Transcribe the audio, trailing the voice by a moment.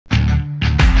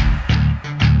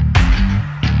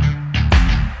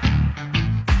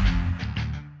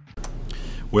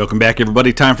Welcome back,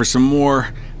 everybody. Time for some more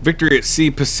Victory at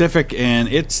Sea Pacific, and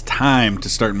it's time to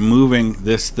start moving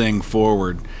this thing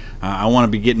forward. I want to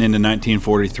be getting into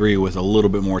 1943 with a little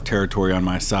bit more territory on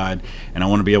my side, and I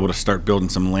want to be able to start building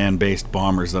some land-based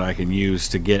bombers that I can use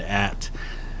to get at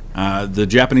the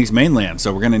Japanese mainland.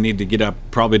 So we're going to need to get up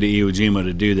probably to Iwo Jima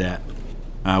to do that,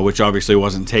 which obviously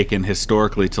wasn't taken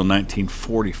historically till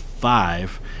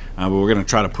 1945. But we're going to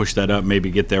try to push that up,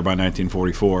 maybe get there by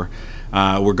 1944.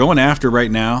 We're going after right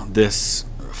now this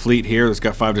fleet here that's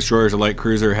got 5 destroyers, a light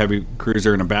cruiser, a heavy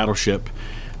cruiser, and a battleship.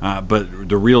 But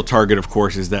the real target, of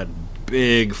course, is that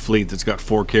big fleet that's got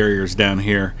 4 carriers down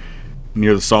here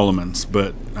near the Solomons.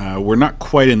 But we're not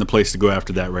quite in the place to go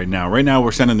after that right now. Right now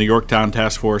we're sending the Yorktown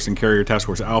Task Force and Carrier Task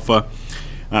Force Alpha.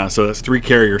 So that's 3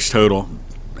 carriers total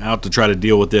out to try to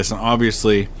deal with this. And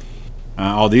obviously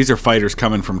all these are fighters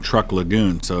coming from Truk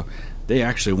Lagoon, so they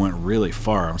actually went really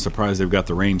far. I'm surprised they've got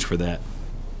the range for that.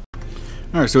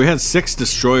 Alright, so we had 6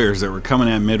 destroyers that were coming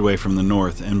at Midway from the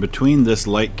north, and between this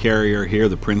light carrier here,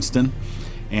 the Princeton,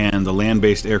 and the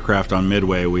land-based aircraft on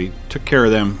Midway, we took care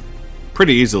of them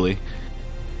pretty easily.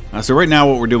 So right now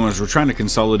what we're doing is we're trying to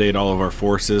consolidate all of our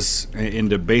forces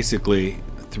into basically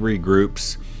 3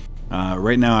 groups.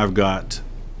 Right now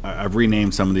I've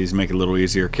renamed some of these to make it a little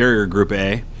easier. Carrier Group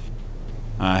A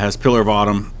has Pillar of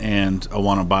Autumn and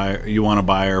you want to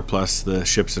buyer plus the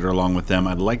ships that are along with them.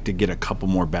 I'd like to get a couple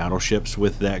more battleships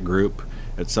with that group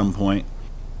at some point.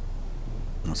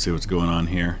 Let's see what's going on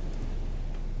here.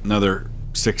 Another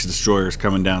 6 destroyers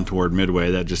coming down toward Midway.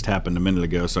 That just happened a minute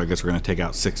ago, so I guess we're going to take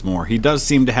out 6 more. He does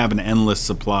seem to have an endless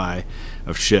supply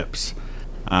of ships.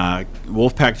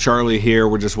 Wolfpack Charlie here,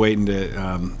 we're just waiting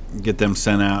to get them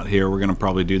sent out here. We're going to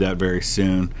probably do that very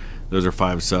soon. Those are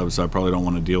 5 subs, so I probably don't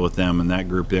want to deal with them, and that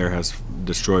group there has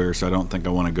destroyers, so I don't think I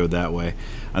want to go that way.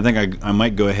 I think I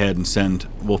might go ahead and send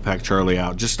Wolfpack Charlie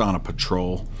out just on a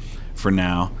patrol for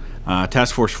now.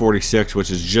 Task Force 46,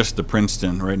 which is just the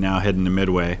Princeton right now heading to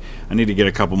Midway. I need to get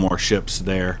a couple more ships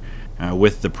there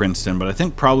with the Princeton, but I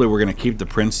think probably we're going to keep the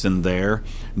Princeton there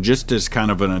just as kind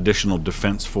of an additional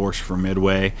defense force for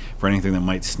Midway for anything that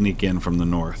might sneak in from the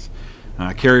north.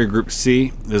 Carrier Group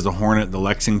C is the Hornet, the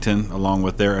Lexington, along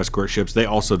with their escort ships. They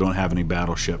also don't have any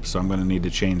battleships, so I'm going to need to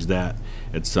change that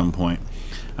at some point.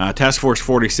 Task Force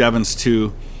 47's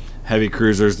 2 heavy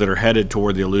cruisers that are headed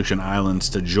toward the Aleutian Islands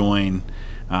to join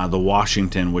the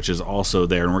Washington, which is also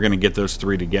there. And we're going to get those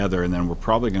 3 together, and then we're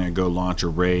probably going to go launch a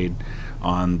raid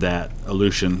on that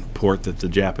Aleutian port that the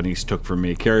Japanese took from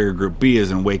me. Carrier Group B is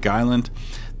in Wake Island.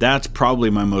 That's probably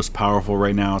my most powerful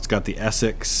right now. It's got the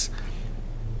Essex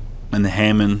and the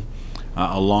Hammond,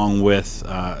 along with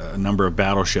a number of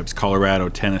battleships: Colorado,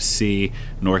 Tennessee,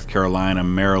 North Carolina,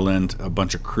 Maryland, a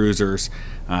bunch of cruisers,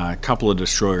 a couple of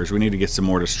destroyers. We need to get some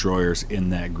more destroyers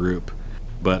in that group.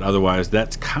 But otherwise,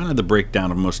 that's kind of the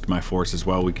breakdown of most of my forces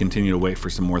while we continue to wait for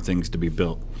some more things to be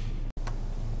built.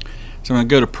 So I'm going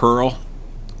to go to Pearl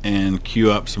and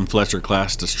queue up some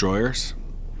Fletcher-class destroyers.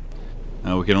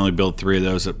 We can only build 3 of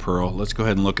those at Pearl. Let's go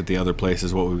ahead and look at the other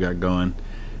places, what we've got going.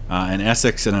 An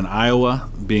Essex and an Iowa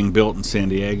being built in San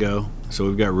Diego, so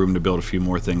we've got room to build a few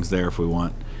more things there if we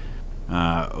want.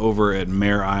 Over at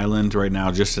Mare Island right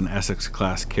now, just an Essex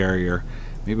class carrier.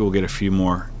 Maybe we'll get a few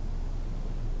more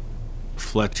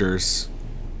Fletchers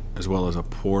as well as a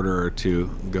Porter or 2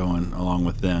 going along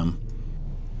with them.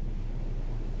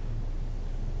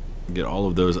 Get all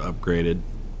of those upgraded.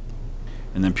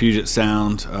 And then Puget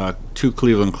Sound, 2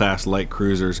 Cleveland class light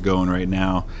cruisers going right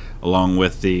now, along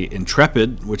with the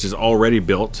Intrepid, which is already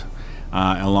built,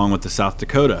 along with the South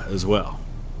Dakota as well.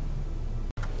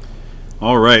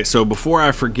 Alright, so before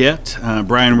I forget,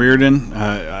 Brian Reardon,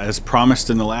 as promised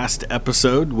in the last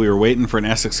episode, we were waiting for an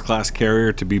Essex class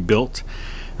carrier to be built.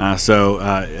 As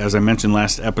I mentioned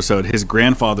last episode, his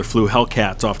grandfather flew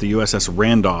Hellcats off the USS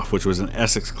Randolph, which was an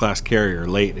Essex class carrier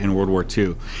late in World War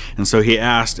II. And so he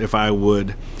asked if I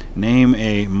would name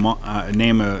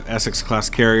a Essex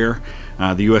class carrier,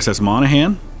 the USS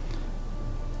Monaghan.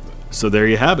 So there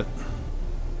you have it.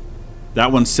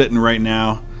 That one's sitting right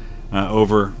now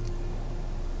over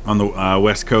on the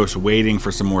west coast, waiting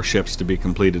for some more ships to be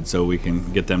completed so we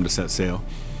can get them to set sail.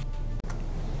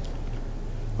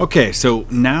 Okay, so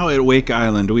now at Wake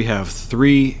Island we have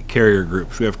 3 carrier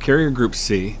groups. We have Carrier Group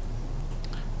C.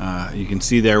 You can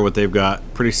see there what they've got,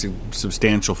 pretty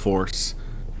substantial force.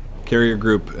 Carrier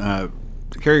Group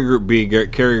B,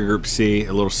 Carrier Group C,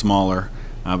 a little smaller,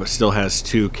 but still has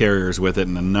 2 carriers with it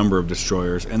and a number of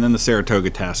destroyers. And then the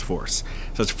Saratoga Task Force.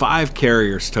 So it's 5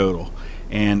 carriers total,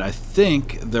 and I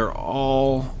think they're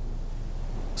all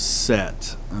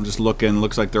set. I'm just looking,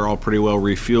 looks like they're all pretty well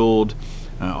refueled.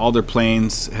 All their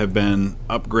planes have been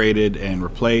upgraded and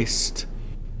replaced.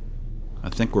 I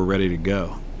think we're ready to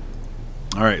go.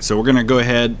 Alright, so we're going to go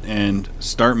ahead and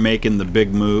start making the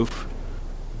big move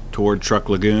toward Truk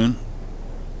Lagoon.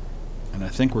 And I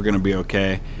think we're going to be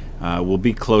okay. We'll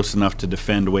be close enough to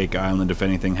defend Wake Island if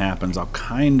anything happens. I'll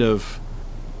kind of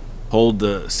hold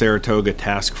the Saratoga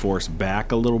task force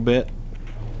back a little bit,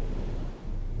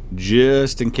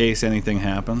 just in case anything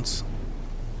happens.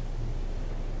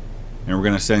 And we're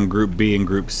going to send Group B and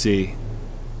Group C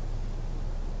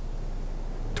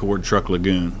toward Truk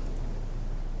Lagoon.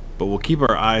 But we'll keep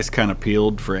our eyes kind of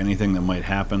peeled for anything that might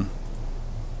happen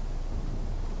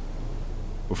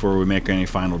before we make any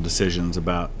final decisions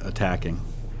about attacking.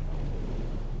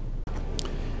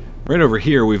 Right over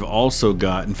here we've also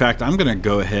got, in fact, I'm going to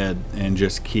go ahead and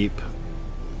just keep,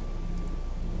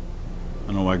 I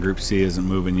don't know why Group C isn't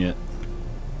moving yet.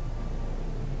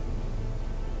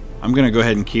 I'm going to go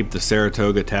ahead and keep the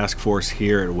Saratoga task force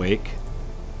here at Wake.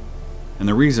 And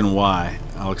the reason why,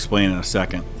 I'll explain in a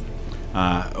second.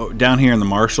 Down here in the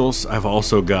Marshalls, I've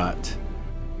also got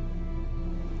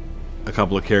a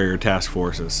couple of carrier task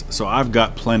forces. So I've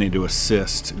got plenty to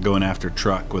assist going after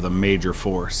Truk with a major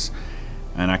force.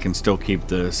 And I can still keep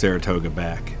the Saratoga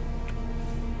back.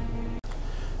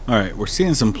 Alright, we're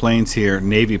seeing some planes here,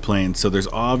 Navy planes, so there's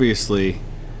obviously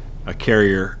a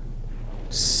carrier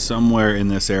somewhere in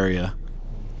this area,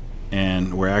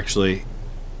 and we're actually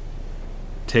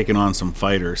taking on some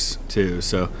fighters too,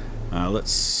 so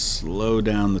let's slow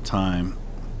down the time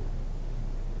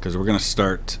because we're going to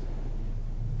start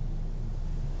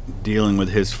dealing with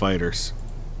his fighters.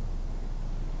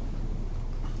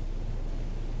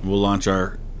 We'll launch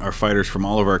our fighters from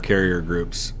all of our carrier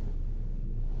groups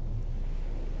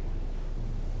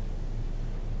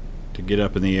to get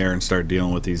up in the air and start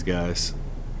dealing with these guys.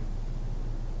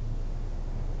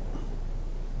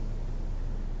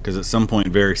 Because at some point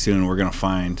very soon we're going to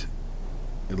find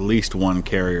at least one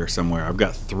carrier somewhere. I've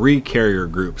got 3 carrier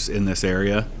groups in this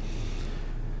area.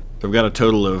 So I've got a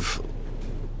total of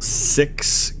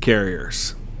 6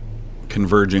 carriers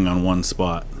converging on one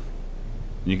spot.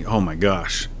 Oh my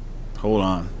gosh. Hold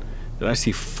on. Did I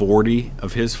see 40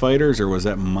 of his fighters, or was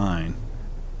that mine?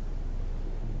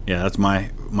 Yeah, that's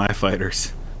my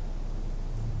fighters.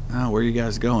 Oh, where are you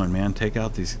guys going, man? Take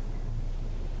out these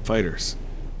fighters.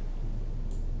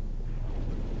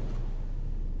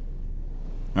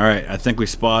 Alright, I think we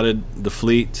spotted the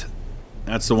fleet.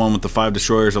 That's the one with the 5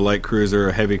 destroyers, a light cruiser,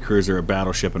 a heavy cruiser, a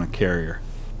battleship, and a carrier.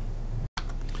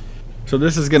 So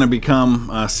this is going to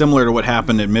become similar to what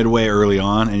happened at Midway early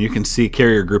on, and you can see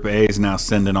Carrier Group A is now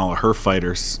sending all of her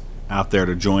fighters out there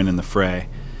to join in the fray.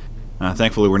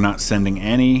 Thankfully we're not sending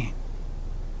any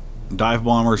dive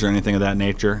bombers or anything of that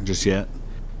nature just yet.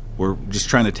 We're just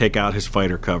trying to take out his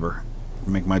fighter cover,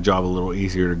 make my job a little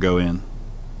easier to go in.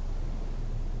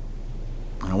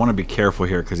 And I want to be careful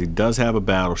here because he does have a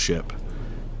battleship,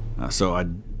 so I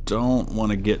don't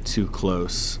want to get too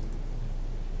close.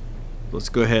 Let's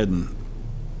go ahead and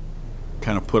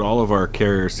kind of put all of our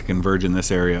carriers to converge in this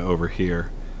area over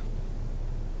here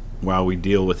while we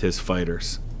deal with his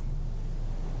fighters.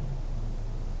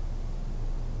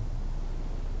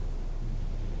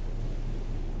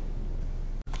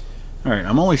 Alright,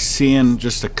 I'm only seeing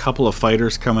just a couple of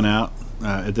fighters coming out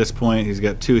at this point. He's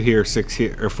got 2 here, 6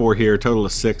 here, or 4 here, a total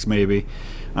of 6 maybe.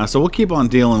 So we'll keep on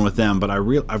dealing with them, but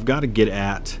I've got to get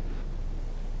at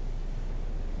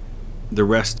the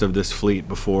rest of this fleet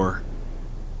before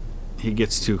he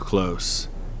gets too close.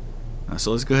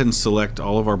 So let's go ahead and select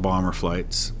all of our bomber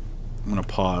flights. I'm going to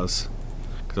pause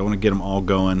because I want to get them all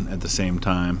going at the same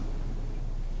time.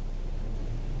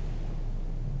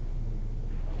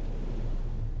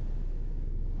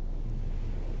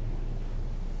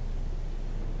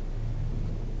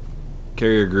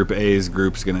 Carrier Group A's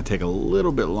group's going to take a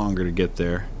little bit longer to get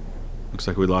there. Looks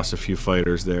like we lost a few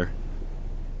fighters there.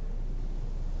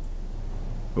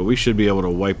 But we should be able to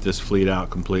wipe this fleet out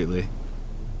completely.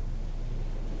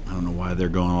 I don't know why they're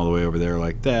going all the way over there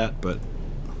like that, but...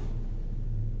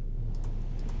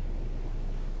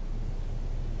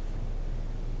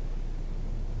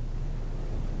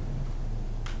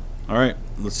 Alright,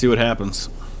 let's see what happens.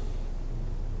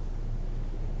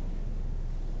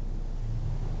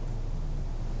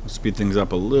 We'll speed things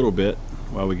up a little bit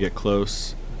while we get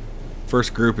close.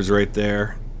 First group is right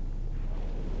there.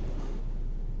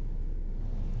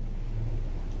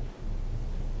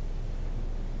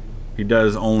 He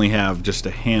does only have just a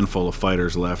handful of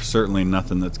fighters left. Certainly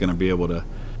nothing that's going to be able to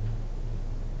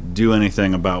do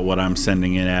anything about what I'm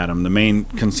sending in at him. The main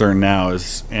concern now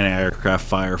is anti-aircraft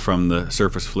fire from the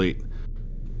surface fleet.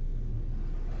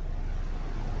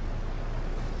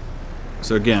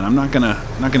 So again, I'm not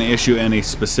gonna issue any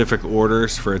specific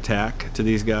orders for attack to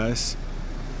these guys.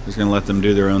 I'm just gonna let them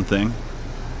do their own thing,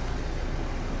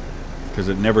 because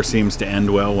it never seems to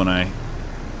end well when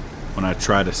I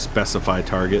try to specify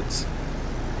targets.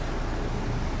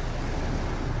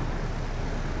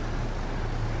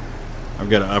 I've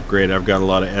got to upgrade. I've got a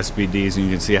lot of SBDs, and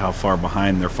you can see how far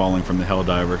behind they're falling from the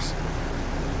Helldivers.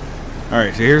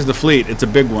 Alright, so here's the fleet. It's a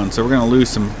big one, so we're going to lose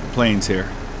some planes here.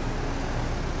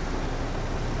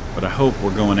 But I hope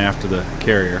we're going after the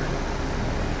carrier.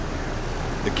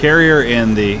 The carrier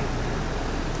and the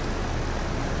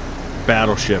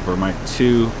battleship are my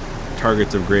two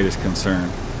targets of greatest concern.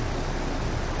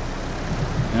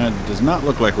 Now, it does not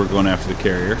look like we're going after the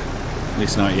carrier. At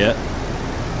least not yet.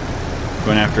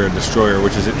 Going after a destroyer,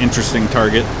 which is an interesting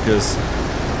target because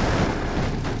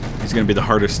he's going to be the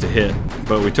hardest to hit.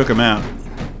 But we took him out.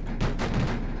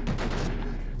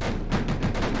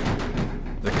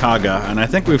 The Kaga, and I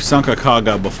think we've sunk a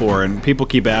Kaga before, and people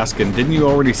keep asking, didn't you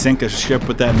already sink a ship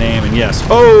with that name? And yes,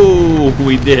 oh,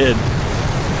 we did.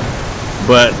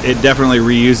 But it definitely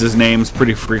reuses names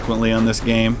pretty frequently on this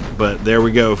game. But there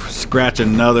we go, scratch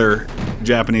another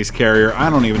Japanese carrier.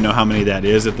 I don't even know how many that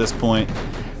is at this point,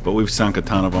 but we've sunk a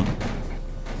ton of them.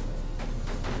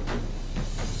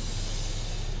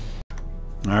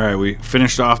 Alright, we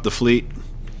finished off the fleet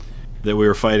that we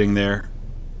were fighting there,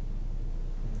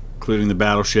 including the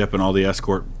battleship and all the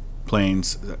escort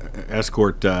planes,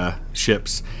 escort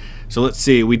ships. So let's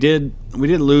see, we did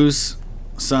lose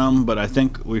some, but I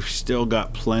think we've still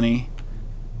got plenty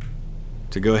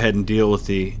to go ahead and deal with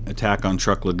the attack on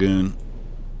Truk Lagoon.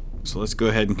 So let's go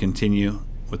ahead and continue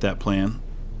with that plan.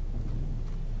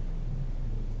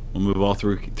 We'll move all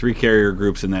through three carrier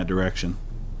groups in that direction.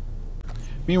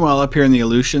 Meanwhile, up here in the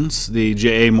Aleutians, the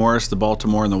J.A. Morris, the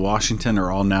Baltimore, and the Washington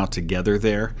are all now together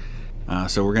there.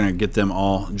 So we're going to get them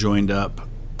all joined up.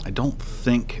 I don't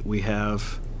think we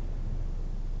have...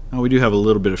 Oh, we do have a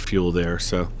little bit of fuel there,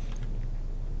 so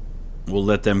we'll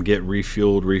let them get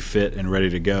refueled, refit, and ready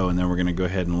to go, and then we're going to go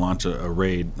ahead and launch a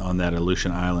raid on that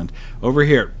Aleutian island. Over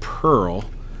here at Pearl,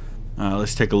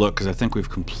 let's take a look, because I think we've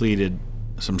completed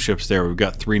some ships there. We've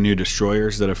got 3 new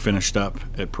destroyers that have finished up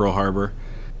at Pearl Harbor.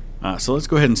 So let's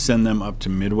go ahead and send them up to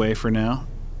Midway for now.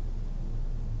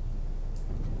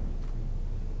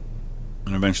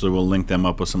 And eventually we'll link them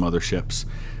up with some other ships.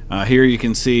 Here you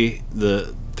can see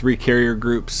the 3 carrier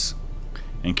groups,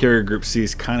 and Carrier Group C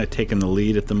is kind of taking the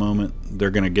lead at the moment.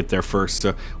 They're going to get there first.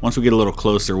 So once we get a little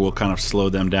closer, we'll kind of slow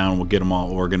them down. We'll get them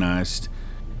all organized,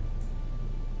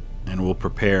 and we'll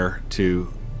prepare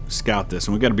to scout this.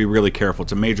 And we've got to be really careful.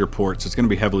 It's a major port, so it's going to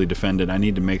be heavily defended. I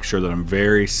need to make sure that I'm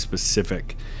very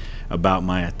specific about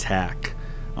my attack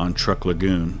on Truk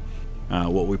Lagoon.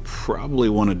 What we probably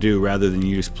want to do, rather than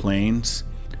use planes,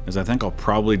 is I think I'll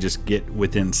probably just get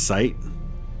within sight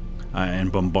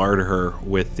and bombard her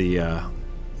with the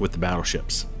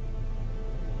battleships.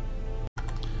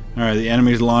 Alright, the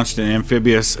enemies launched an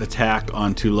amphibious attack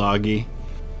on Tulagi.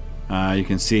 You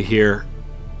can see here,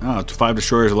 5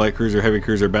 destroyers, a light cruiser, heavy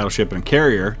cruiser, battleship, and a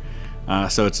carrier.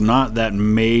 So it's not that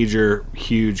major,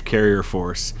 huge carrier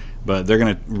force, but they're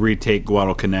going to retake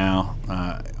Guadalcanal.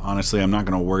 Honestly, I'm not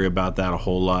going to worry about that a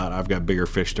whole lot. I've got bigger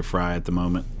fish to fry at the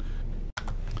moment.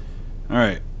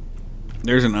 Alright,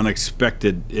 there's an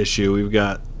unexpected issue. We've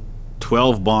got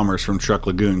 12 bombers from Truk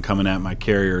Lagoon coming at my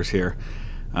carriers here.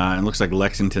 It looks like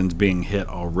Lexington's being hit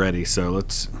already, so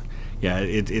let's... Yeah,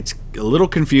 it's a little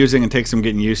confusing and takes some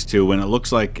getting used to when it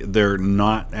looks like they're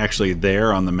not actually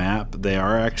there on the map. They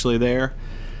are actually there.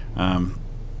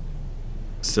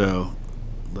 So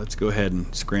let's go ahead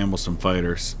and scramble some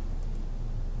fighters.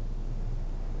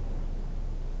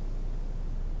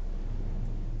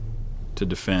 To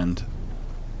defend.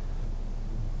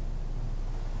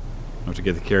 I have to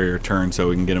get the carrier turned so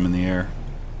we can get them in the air.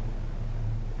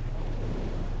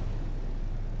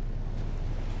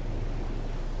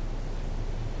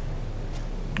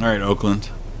 Alright, Oakland.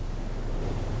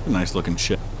 A nice looking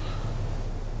ship.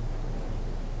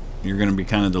 You're going to be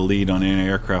kind of the lead on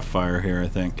anti-aircraft fire here, I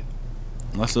think.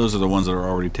 Unless those are the ones that are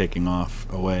already taking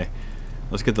off away.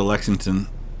 Let's get the Lexington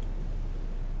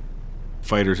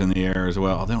fighters in the air as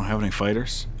well. Oh, they don't have any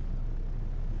fighters?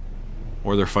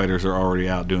 Or their fighters are already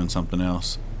out doing something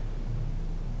else.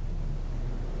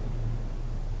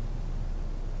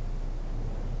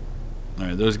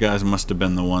 Alright, those guys must have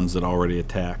been the ones that already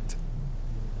attacked.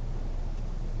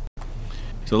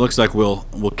 So it looks like we'll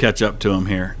catch up to them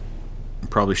here and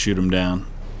probably shoot them down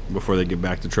before they get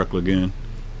back to Truk Lagoon.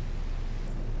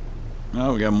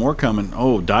 Oh, we got more coming.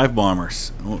 Oh, dive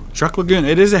bombers. Well, Truk Lagoon.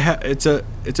 It's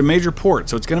a major port,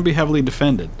 so it's going to be heavily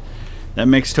defended. That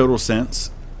makes total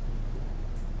sense.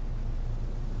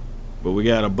 But we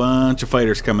got a bunch of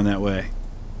fighters coming that way.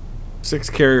 6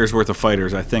 carriers worth of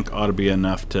fighters I think ought to be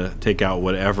enough to take out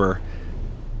whatever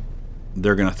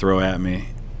they're going to throw at me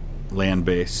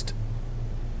land-based.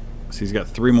 So he's got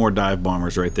 3 more dive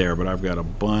bombers right there, but I've got a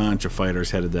bunch of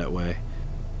fighters headed that way.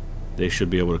 They should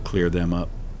be able to clear them up.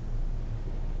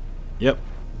 Yep.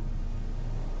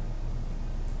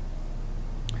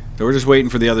 So we're just waiting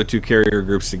for the other 2 carrier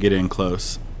groups to get in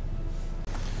close.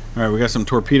 Alright, we got some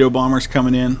torpedo bombers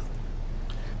coming in.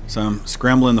 So I'm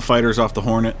scrambling the fighters off the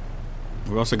Hornet.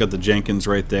 We've also got the Jenkins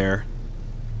right there.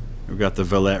 We've got the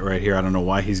Valette right here. I don't know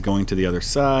why he's going to the other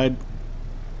side.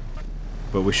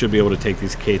 But we should be able to take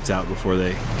these Kates out before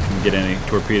they can get any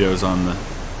torpedoes on the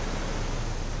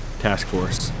task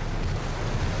force.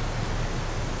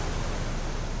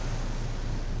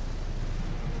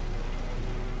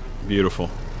 Beautiful.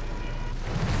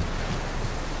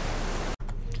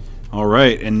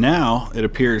 Alright, and now it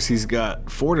appears he's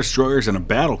got 4 destroyers and a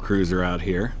battle cruiser out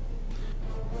here.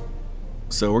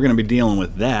 So we're going to be dealing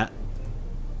with that.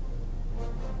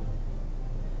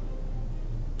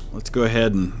 Let's go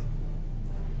ahead and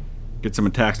get some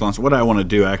attacks launched. What I want to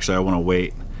do, actually, I want to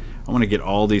wait. I want to get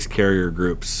all these carrier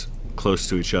groups close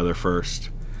to each other first,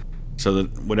 so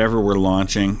that whatever we're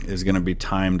launching is going to be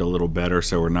timed a little better,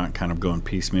 so we're not kind of going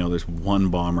piecemeal. There's 1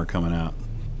 bomber coming out.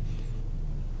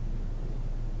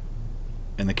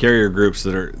 And the carrier groups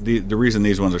that are... The reason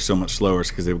these ones are so much slower is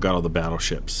because they've got all the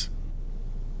battleships.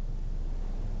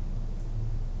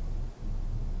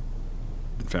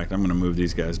 In fact, I'm going to move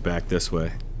these guys back this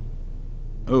way.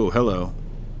 Oh, hello.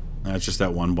 That's just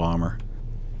that 1 bomber.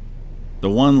 The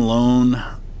 1 lone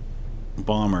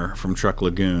bomber from Truk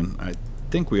Lagoon, I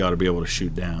think we ought to be able to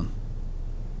shoot down.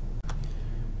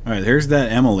 Alright, there's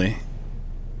that Emily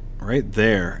right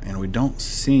there, and we don't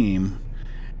seem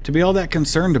to be all that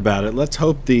concerned about it. Let's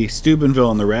hope the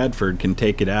Steubenville and the Radford can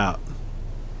take it out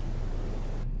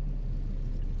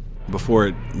before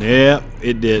it... Yep,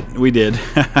 it did. We did.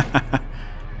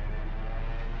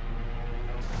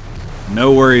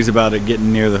 No worries about it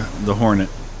getting near the Hornet.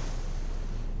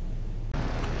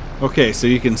 Okay, so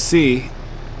you can see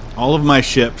all of my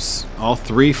ships, all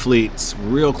 3 fleets,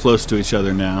 real close to each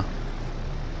other now.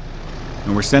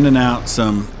 And we're sending out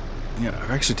some...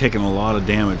 I've actually taken a lot of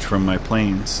damage from my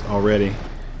planes already.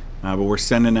 But we're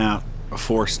sending out a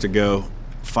force to go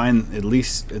find, at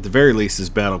the very least, this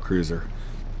battle cruiser.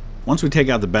 Once we take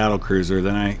out the battle cruiser,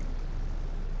 then I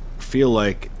feel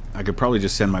like I could probably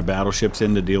just send my battleships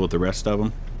in to deal with the rest of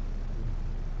them.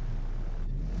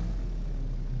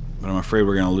 But I'm afraid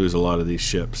we're going to lose a lot of these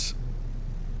ships.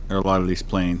 Or a lot of these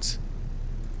planes.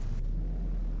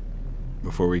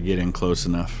 Before we get in close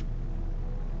enough.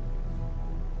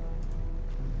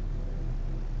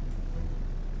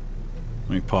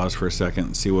 Let me pause for a second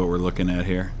and see what we're looking at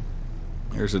here.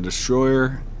 There's a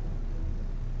destroyer.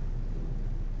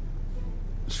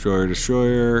 Destroyer,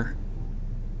 destroyer.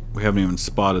 We haven't even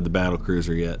spotted the battle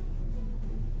cruiser yet.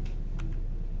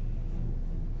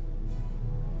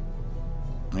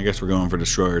 I guess we're going for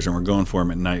destroyers, and we're going for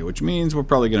them at night, which means we're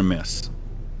probably going to miss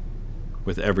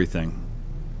with everything.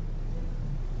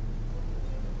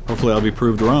 Hopefully I'll be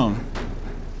proved wrong.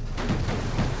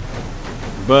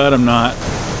 But I'm not.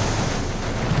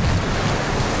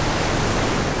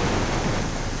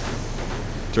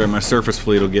 That's right, my surface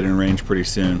fleet will get in range pretty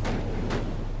soon.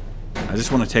 I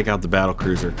just want to take out the battle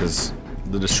cruiser, because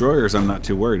the destroyers I'm not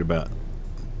too worried about.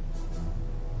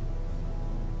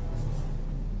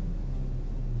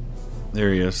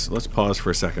 There he is. Let's pause for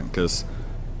a second, because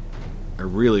I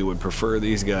really would prefer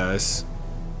these guys.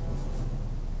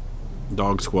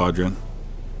 Dog Squadron.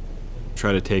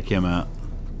 Try to take him out.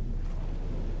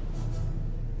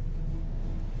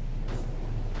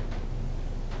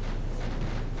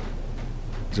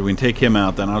 So we can take him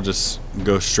out, then I'll just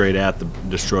go straight at the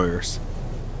destroyers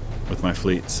with my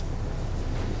fleets.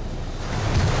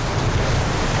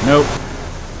 Nope.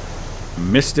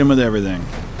 Missed him with everything.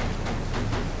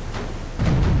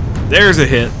 There's a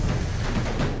hit.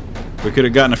 We could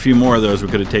have gotten a few more of those. We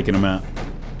could have taken them out.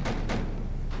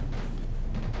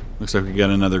 Looks like we got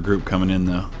another group coming in,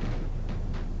 though.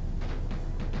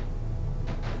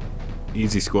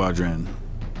 Easy Squadron.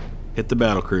 Hit the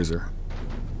battle cruiser.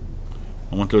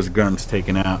 I want those guns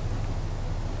taken out.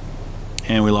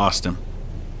 And we lost him.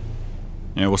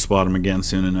 Yeah, we'll spot him again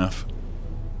soon enough.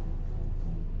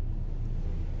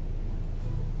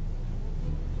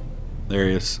 There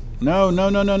he is. No, no,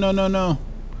 no, no, no, no, no.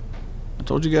 I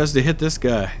told you guys to hit this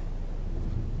guy.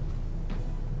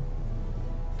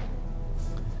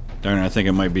 Darn it, I think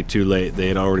it might be too late. They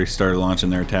had already started launching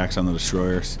their attacks on the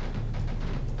destroyers.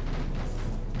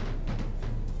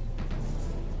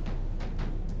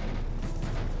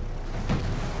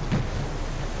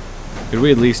 Could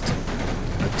we at least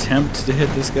attempt to hit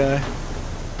this guy?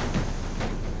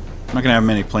 I'm not going to have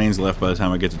many planes left by the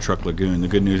time I get to Truk Lagoon. The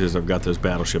good news is I've got those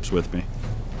battleships with me.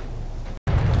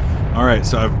 Alright,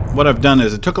 so what I've done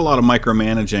is it took a lot of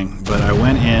micromanaging, but I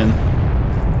went in.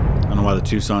 I don't know why the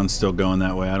Tucson's still going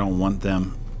that way. I don't want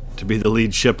them to be the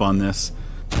lead ship on this.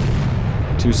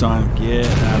 Tucson, get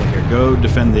out of here. Go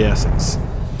defend the Essex.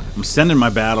 I'm sending my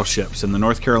battleships, and the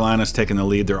North Carolina's taking the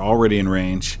lead. They're already in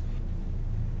range.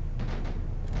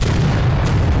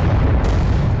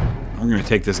 I'm going to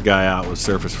take this guy out with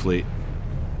surface fleet.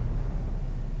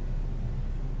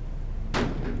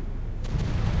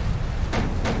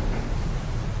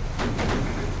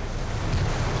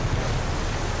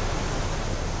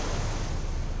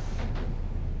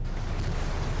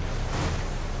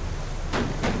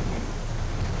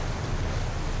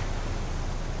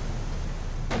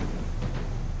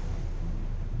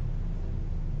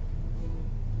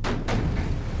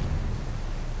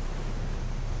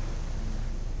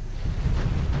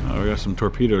 We got some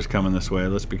torpedoes coming this way.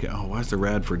 Let's be. Oh, why is the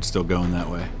Radford still going that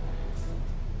way?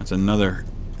 That's another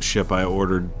ship I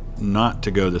ordered not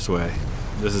to go this way.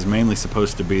 This is mainly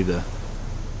supposed to be the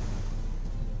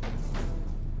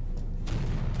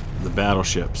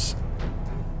battleships.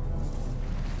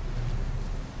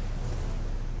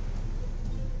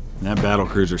 And that battle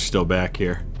cruiser's still back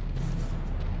here.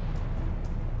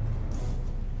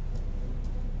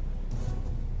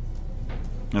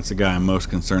 That's the guy I'm most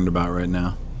concerned about right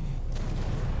now.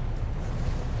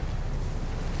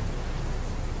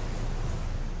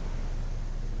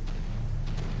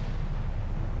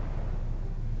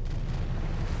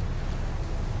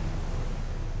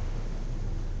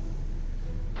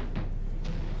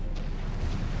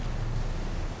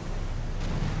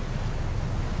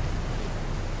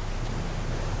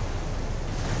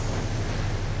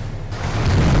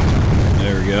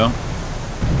 There we go.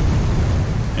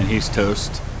 And he's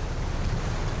toast.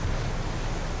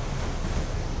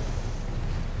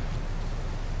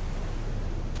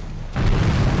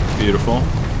 Beautiful.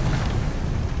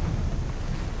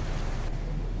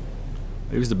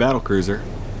 There's the battle cruiser.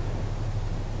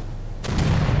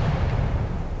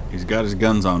 He's got his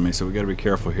guns on me, so we gotta be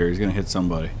careful here. He's gonna hit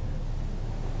somebody.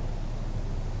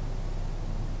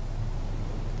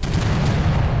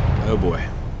 Oh boy.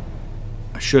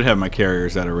 I should have my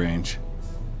carriers out of range.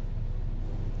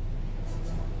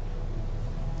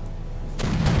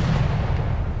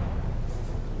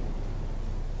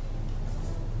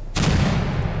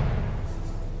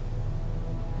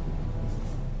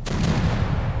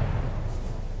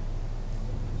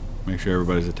 Make sure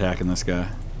everybody's attacking this guy.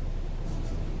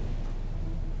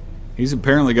 He's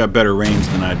apparently got better range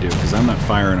than I do, because I'm not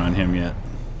firing on him yet.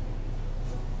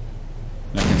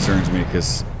 That concerns me,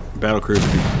 because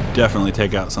battlecruiser could definitely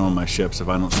take out some of my ships if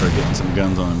I don't start getting some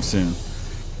guns on him soon.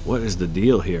 What is the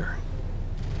deal here?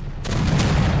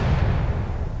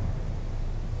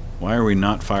 Why are we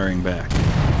not firing back?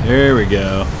 There we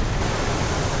go.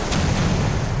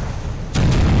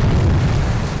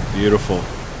 Beautiful.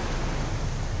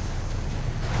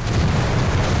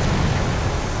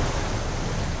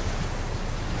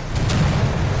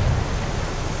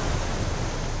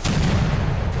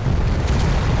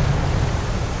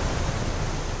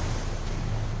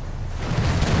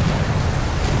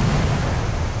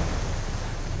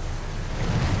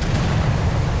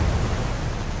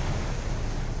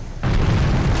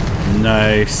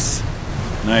 Nice.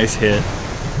 Nice hit.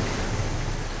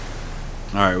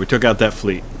 Alright, we took out that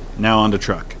fleet. Now on to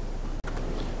Truk.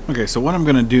 Okay, so what I'm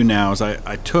going to do now is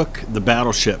I took the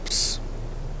battleships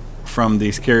from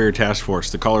these carrier task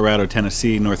force, the Colorado,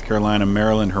 Tennessee, North Carolina,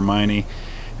 Maryland, Hermione,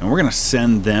 and we're going to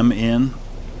send them in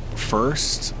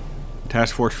first.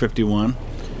 Task Force 51.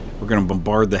 We're going to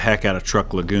bombard the heck out of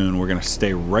Truk Lagoon. We're going to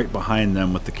stay right behind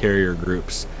them with the carrier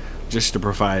groups just to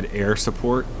provide air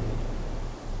support.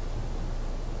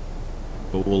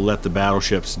 But we'll let the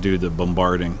battleships do the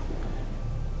bombarding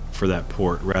for that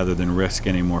port rather than risk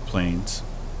any more planes.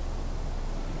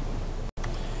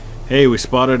 Hey, we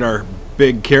spotted our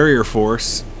big carrier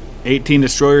force. 18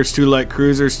 destroyers, 2 light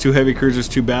cruisers, 2 heavy cruisers,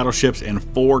 2 battleships, and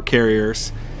 4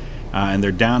 carriers. And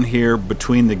they're down here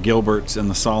between the Gilberts and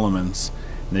the Solomons.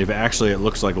 And they've actually, it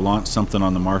looks like, launched something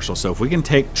on the Marshall. So if we can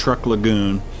take Truk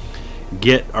Lagoon,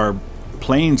 get our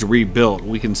planes rebuilt,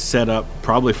 we can set up,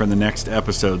 probably for the next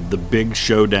episode, the big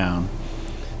showdown.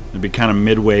 It'll be kind of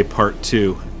midway part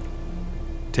 2,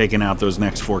 taking out those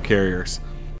next 4 carriers.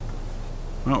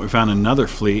 Well, we found another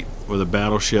fleet with a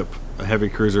battleship, a heavy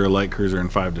cruiser, a light cruiser,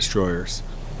 and 5 destroyers.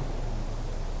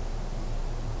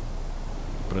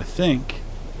 But I think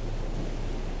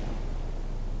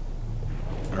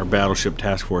our our battleship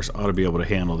task force ought to be able to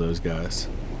handle those guys.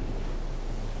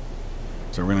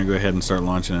 So we're going to go ahead and start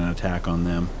launching an attack on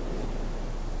them.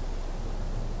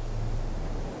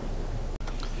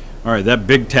 Alright, that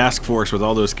big task force with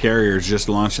all those carriers just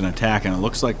launched an attack, and it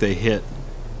looks like they hit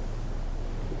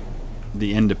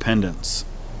the Independence.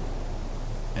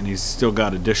 And he's still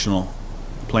got additional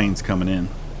planes coming in.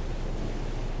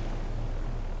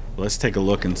 Let's take a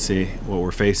look and see what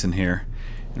we're facing here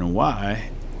and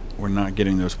why we're not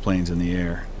getting those planes in the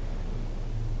air.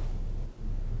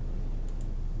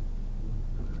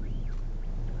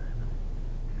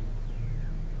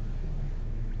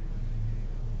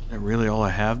 Is that really all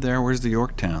I have there? Where's the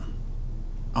Yorktown?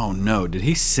 Oh no, did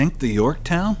he sink the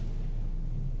Yorktown?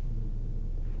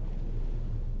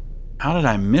 How did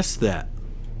I miss that?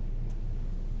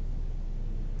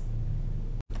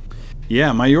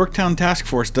 Yeah, my Yorktown task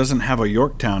force doesn't have a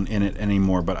Yorktown in it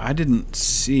anymore, but I didn't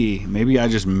see, maybe I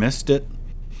just missed it.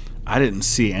 I didn't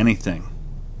see anything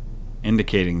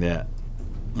indicating that.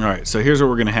 Alright, so here's what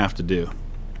we're going to have to do.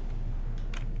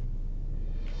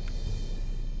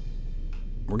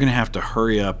 We're going to have to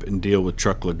hurry up and deal with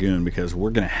Truk Lagoon, because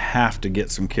we're going to have to get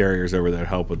some carriers over there to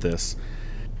help with this.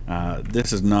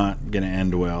 This is not going to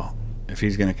end well if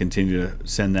he's going to continue to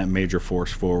send that major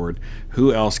force forward.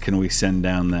 Who else can we send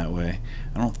down that way?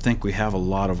 I don't think we have a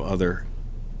lot of other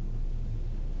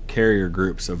carrier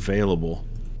groups available.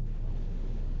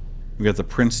 We've got the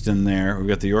Princeton there. We've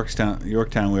got the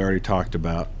Yorktown we already talked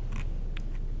about.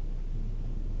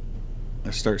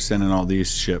 Let's start sending all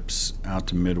these ships out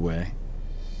to Midway.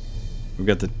 We've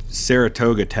got the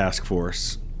Saratoga Task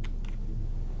Force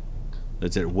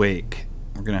that's at Wake.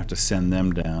 We're going to have to send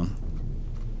them down.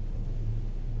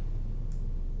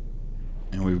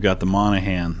 And we've got the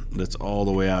Monaghan that's all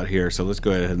the way out here, so let's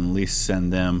go ahead and at least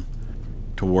send them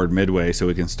toward Midway so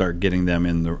we can start getting them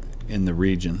in the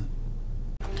region.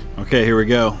 Okay, here we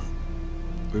go.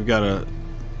 We've got a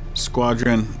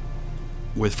squadron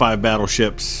with 5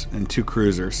 battleships and 2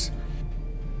 cruisers.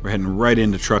 We're heading right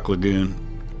into Truk Lagoon.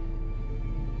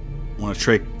 Want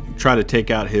to try to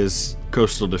take out his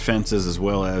coastal defenses as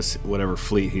well as whatever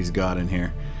fleet he's got in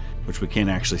here, which we can't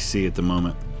actually see at the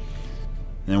moment.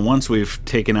 And then once we've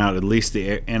taken out at least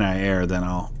the anti-air, then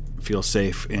I'll feel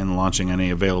safe in launching any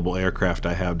available aircraft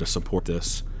I have to support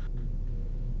this.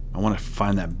 I want to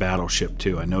find that battleship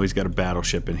too. I know he's got a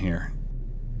battleship in here.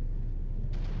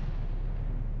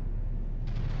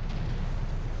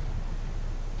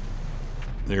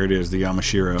 There it is, the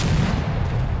Yamashiro.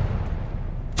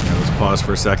 Now let's pause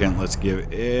for a second. Let's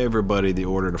give everybody the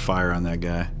order to fire on that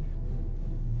guy.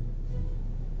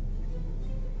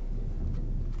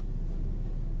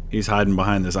 He's hiding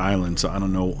behind this island, so I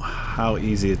don't know how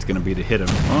easy it's going to be to hit him.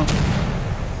 Oh,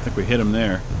 I think we hit him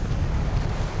there.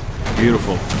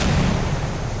 Beautiful.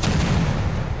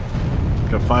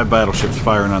 Got 5 battleships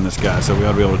firing on this guy, so we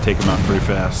ought to be able to take him out pretty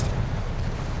fast.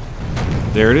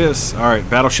 There it is. Alright,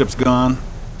 battleship's gone.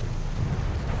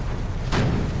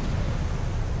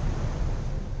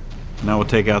 Now we'll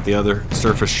take out the other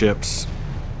surface ships.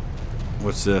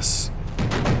 What's this?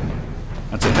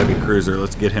 That's a heavy cruiser.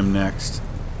 Let's get him next.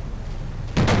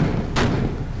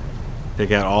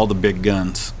 Take out all the big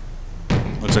guns.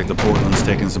 Looks like the Portland's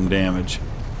taking some damage.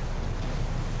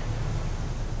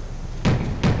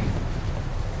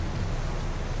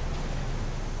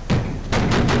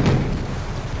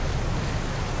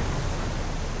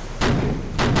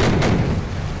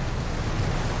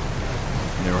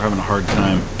 Yeah, we're having a hard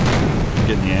time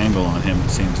getting the angle on him, it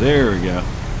seems. There we go.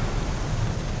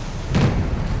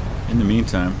 In the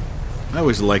meantime, I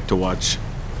always like to watch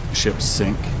ships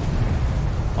sink.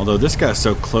 Although this guy's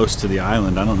so close to the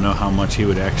island, I don't know how much he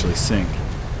would actually sink.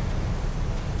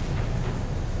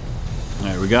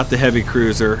 Alright, we got the heavy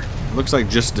cruiser. Looks like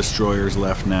just destroyers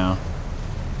left now.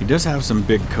 He does have some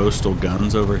big coastal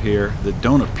guns over here that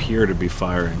don't appear to be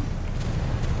firing.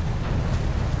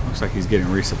 Looks like he's getting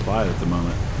resupplied at the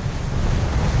moment.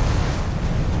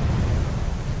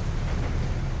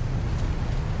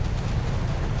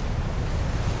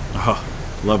 Oh,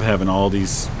 love having all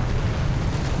these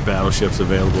battleships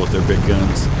available with their big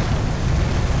guns.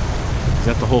 Is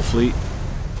that the whole fleet?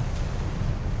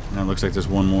 Now it looks like there's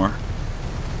one more.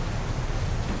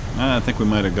 I think we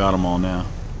might have got them all now.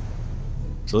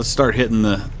 So let's start hitting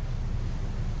the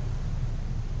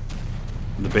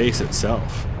base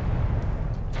itself.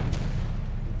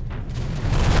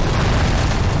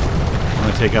 I'm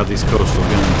going to take out these coastal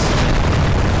guns.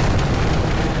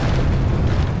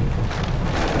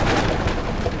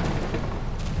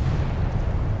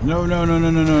 No, no, no,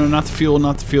 no, no, no, not the fuel,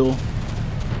 not the fuel.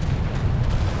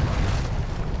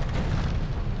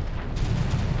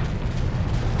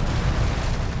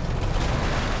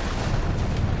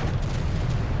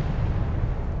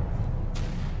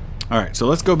 All right, so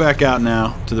let's go back out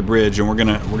now to the bridge, and we're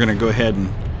gonna go ahead and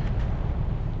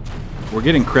we're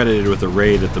getting credited with a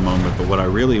raid at the moment. But what I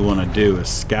really want to do is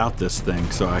scout this thing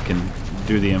so I can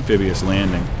do the amphibious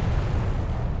landing.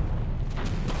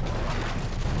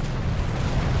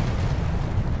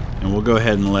 And we'll go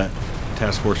ahead and let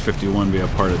Task Force 51 be a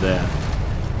part of that,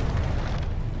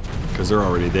 because they're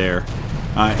already there.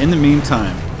 In the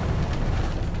meantime,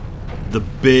 the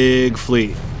big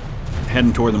fleet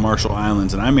heading toward the Marshall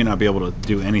Islands, and I may not be able to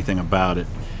do anything about it.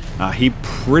 He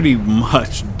pretty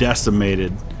much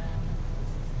decimated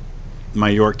my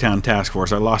Yorktown task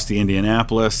force. I lost the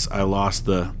Indianapolis, I lost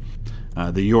the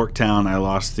Yorktown, I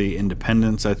lost the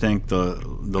Independence, I think, the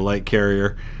light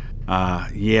carrier.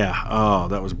 Yeah, oh,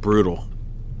 that was brutal.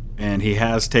 And he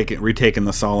has retaken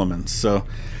the Solomons. So,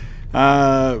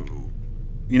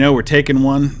 you know, we're taking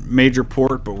one major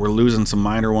port, but we're losing some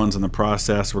minor ones in the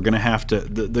process. We're going to have to...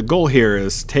 The goal here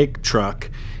is take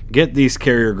Truk, get these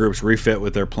carrier groups refit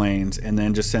with their planes, and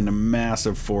then just send a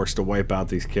massive force to wipe out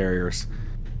these carriers.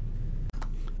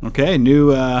 Okay,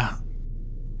 new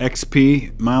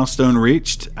XP milestone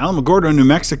reached. Alamogordo, New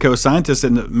Mexico, scientists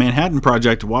in the Manhattan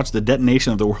Project watched the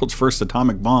detonation of the world's first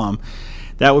atomic bomb.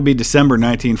 That would be December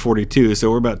 1942,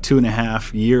 so we're about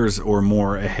 2.5 years or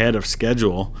more ahead of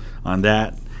schedule on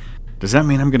that. Does that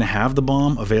mean I'm going to have the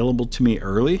bomb available to me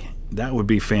early? That would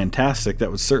be fantastic.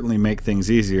 That would certainly make things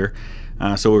easier.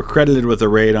 So we're credited with a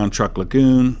raid on Truk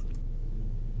Lagoon.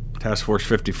 Task Force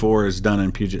 54 is done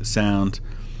in Puget Sound.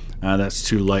 That's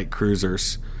 2 light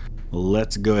cruisers.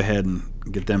 Let's go ahead and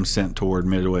get them sent toward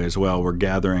Midway as well. We're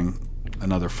gathering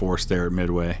another force there at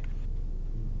Midway.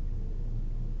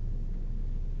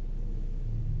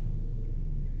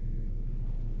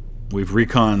 We've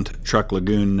reconned Truk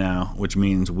Lagoon now, which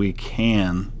means we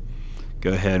can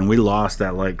go ahead, and we lost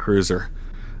that light cruiser,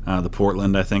 the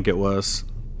Portland, I think it was.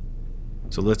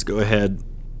 So let's go ahead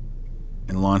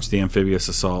and launch the amphibious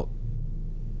assault.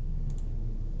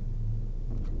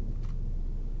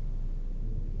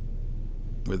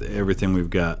 With everything we've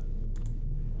got.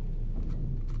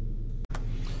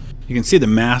 You can see the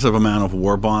massive amount of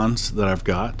war bonds that I've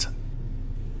got.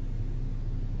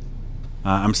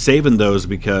 I'm saving those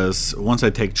because once I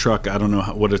take Truk, I don't know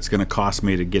what it's going to cost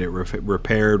me to get it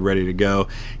repaired, ready to go,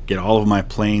 get all of my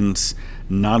planes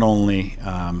not only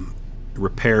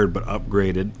repaired but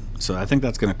upgraded. So I think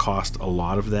that's going to cost a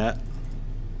lot of that.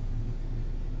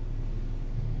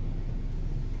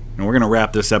 And we're going to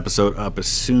wrap this episode up as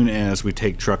soon as we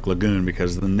take Truk Lagoon,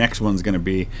 because the next one's going to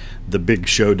be the big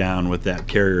showdown with that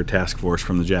carrier task force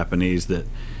from the Japanese that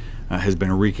has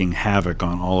been wreaking havoc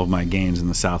on all of my gains in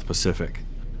the South Pacific.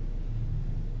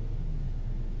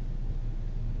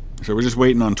 So we're just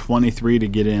waiting on 23 to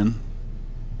get in.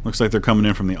 Looks like they're coming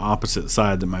in from the opposite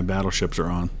side that my battleships are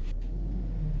on.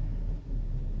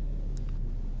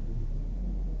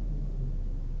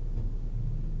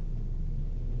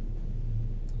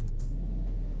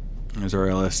 There's our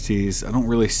LSTs. I don't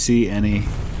really see any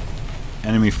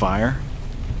enemy fire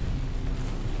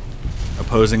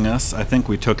opposing us. I think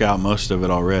we took out most of it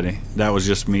already. That was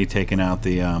just me taking out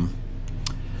the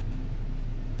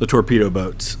torpedo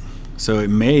boats. So it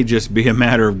may just be a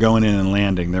matter of going in and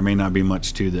landing. There may not be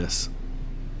much to this.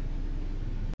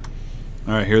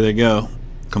 Alright, here they go.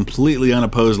 Completely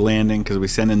unopposed landing, because we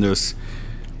send in those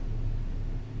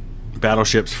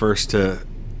battleships first to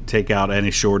take out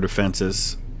any shore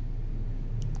defenses.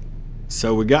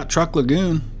 So we got Truk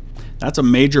Lagoon. That's a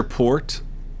major port.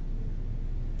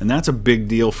 And that's a big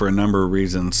deal for a number of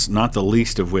reasons, not the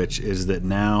least of which is that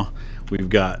now we've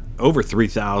got over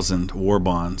 3,000 war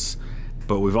bonds,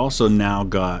 but we've also now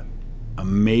got a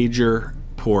major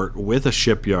port with a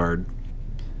shipyard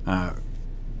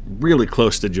really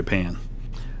close to Japan.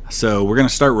 So we're going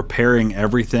to start repairing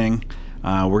everything.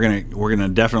 We're going to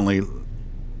definitely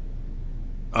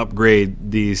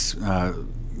upgrade these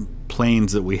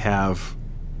planes that we have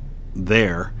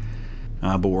there,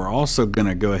 but we're also going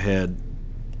to go ahead.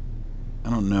 I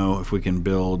don't know if we can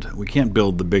build... We can't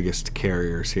build the biggest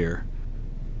carriers here,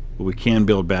 but we can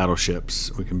build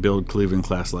battleships. We can build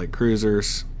Cleveland-class light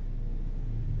cruisers.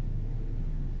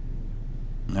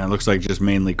 Now it looks like just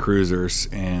mainly cruisers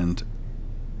and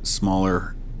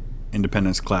smaller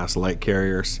Independence-class light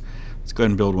carriers. Let's go ahead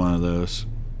and build one of those.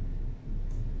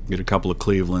 Get a couple of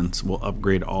Clevelands. We'll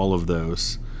upgrade all of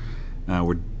those.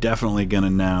 We're definitely going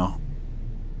to now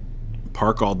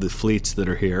park all the fleets that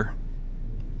are here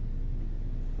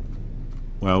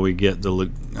while we get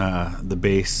the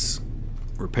base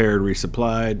repaired,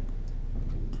 resupplied,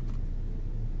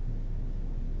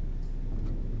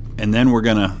 and then we're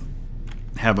gonna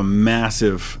have a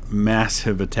massive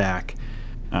attack.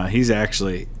 He's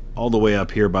actually all the way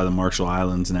up here by the Marshall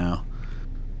Islands now.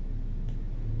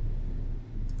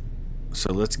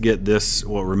 So let's get this,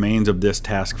 what remains of this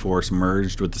task force,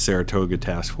 merged with the Saratoga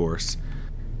task force,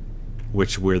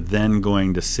 which we're then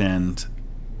going to send,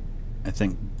 I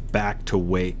think, back to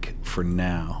Wake for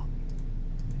now,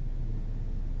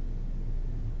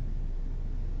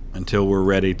 until we're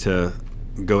ready to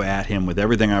go at him with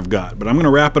everything I've got. But I'm going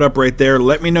to wrap it up right there.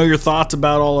 Let me know your thoughts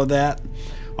about all of that.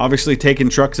 Obviously, taking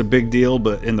Truk's a big deal,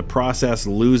 but in the process,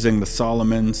 losing the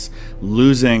Solomons,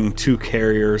 losing 2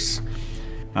 carriers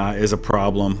is a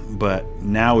problem. But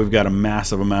now we've got a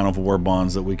massive amount of war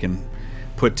bonds that we can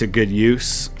put to good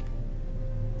use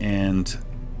and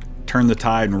turn the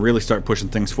tide and really start pushing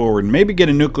things forward and maybe get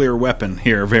a nuclear weapon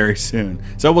here very soon.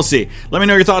 So we'll see. Let me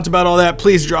know your thoughts about all that.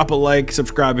 Please drop a like,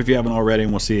 subscribe if you haven't already,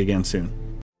 and we'll see you again soon.